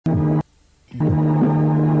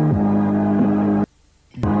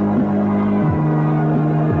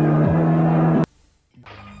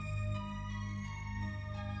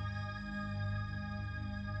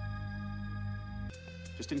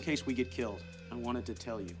we get killed, I wanted to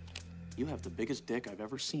tell you, you have the biggest dick I've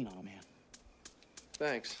ever seen on a man.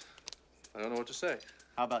 Thanks. I don't know what to say.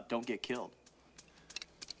 How about don't get killed?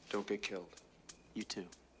 Don't get killed. You too.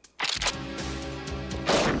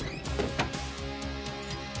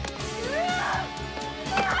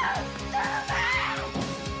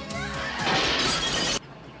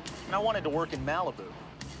 And I wanted to work in Malibu.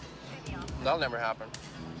 That'll never happen.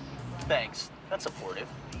 Thanks. That's supportive.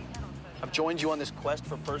 I've joined you on this quest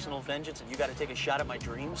for personal vengeance, and you got to take a shot at my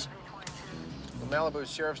dreams? The Malibu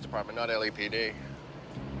Sheriff's Department, not LAPD.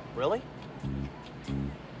 Really?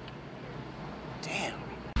 Damn.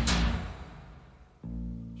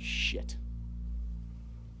 Shit.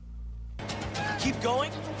 Keep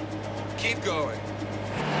going? Keep going.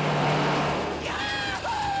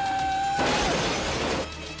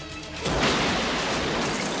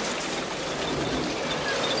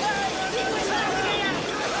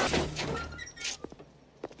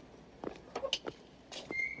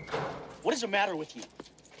 What is the matter with you?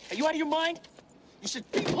 Are you out of your mind? You said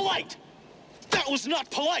be polite. That was not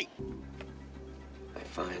polite. I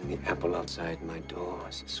find the apple outside my door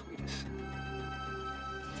is the sweetest.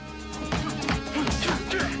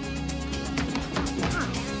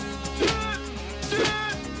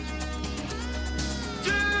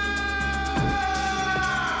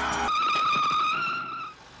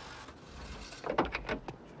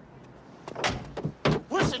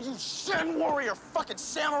 Listen, you Zen warrior fucking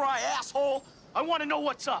samurai asshole! I want to know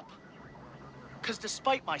what's up. Because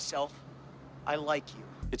despite myself, I like you.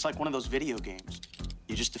 It's like one of those video games.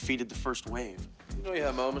 You just defeated the first wave. You know you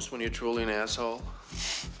have moments when you're truly an asshole?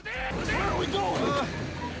 Where are we going?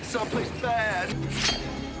 Someplace bad.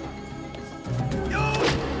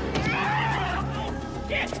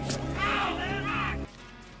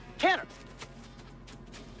 Tanner!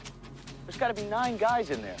 There's got to be 9 guys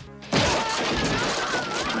in there.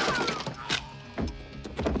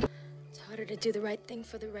 It's harder to do the right thing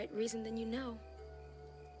for the right reason than you know.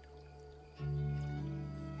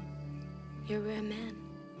 You're a rare man.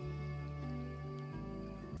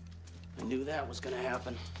 I knew that was gonna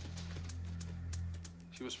happen.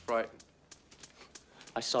 She was frightened.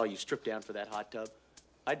 I saw you strip down for that hot tub.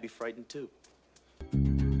 I'd be frightened too. You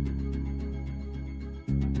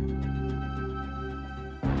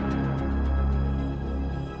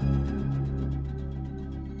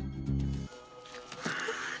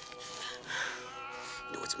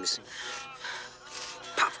know what's missing?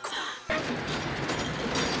 Popcorn.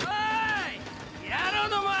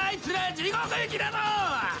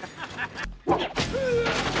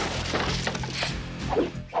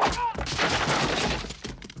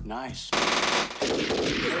 Nice.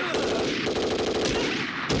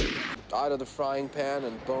 Out of the frying pan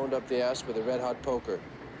and boned up the ass with a red-hot poker.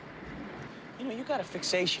 You know, you got a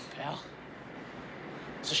fixation, pal.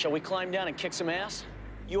 So shall we climb down and kick some ass?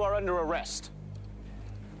 You are under arrest.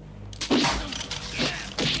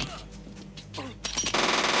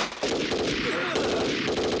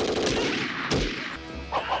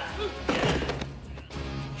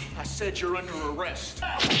 I said you're under arrest.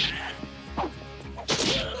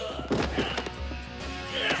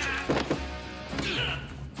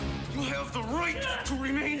 You have the right to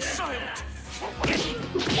remain silent.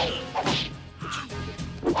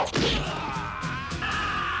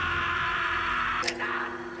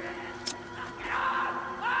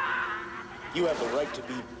 You have the right to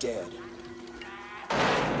be dead.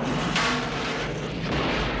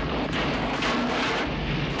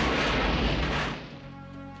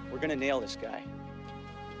 We're gonna nail this guy.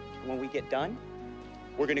 And when we get done,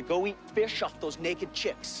 we're gonna go eat fish off those naked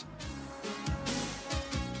chicks.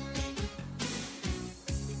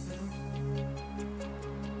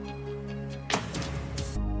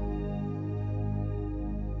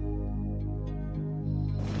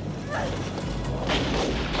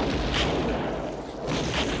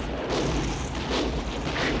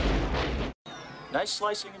 Nice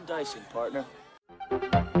slicing and dicing, partner.